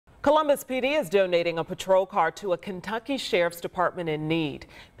Columbus PD is donating a patrol car to a Kentucky Sheriff's Department in need.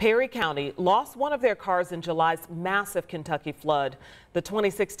 Perry County lost one of their cars in July's massive Kentucky flood. The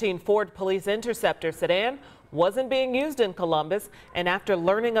 2016 Ford Police Interceptor sedan wasn't being used in Columbus, and after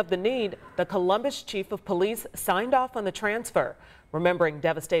learning of the need, the Columbus Chief of Police signed off on the transfer. Remembering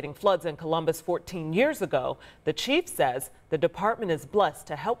devastating floods in Columbus 14 years ago, the chief says the department is blessed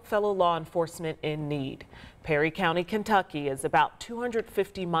to help fellow law enforcement in need. Perry County, Kentucky is about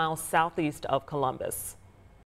 250 miles southeast of Columbus.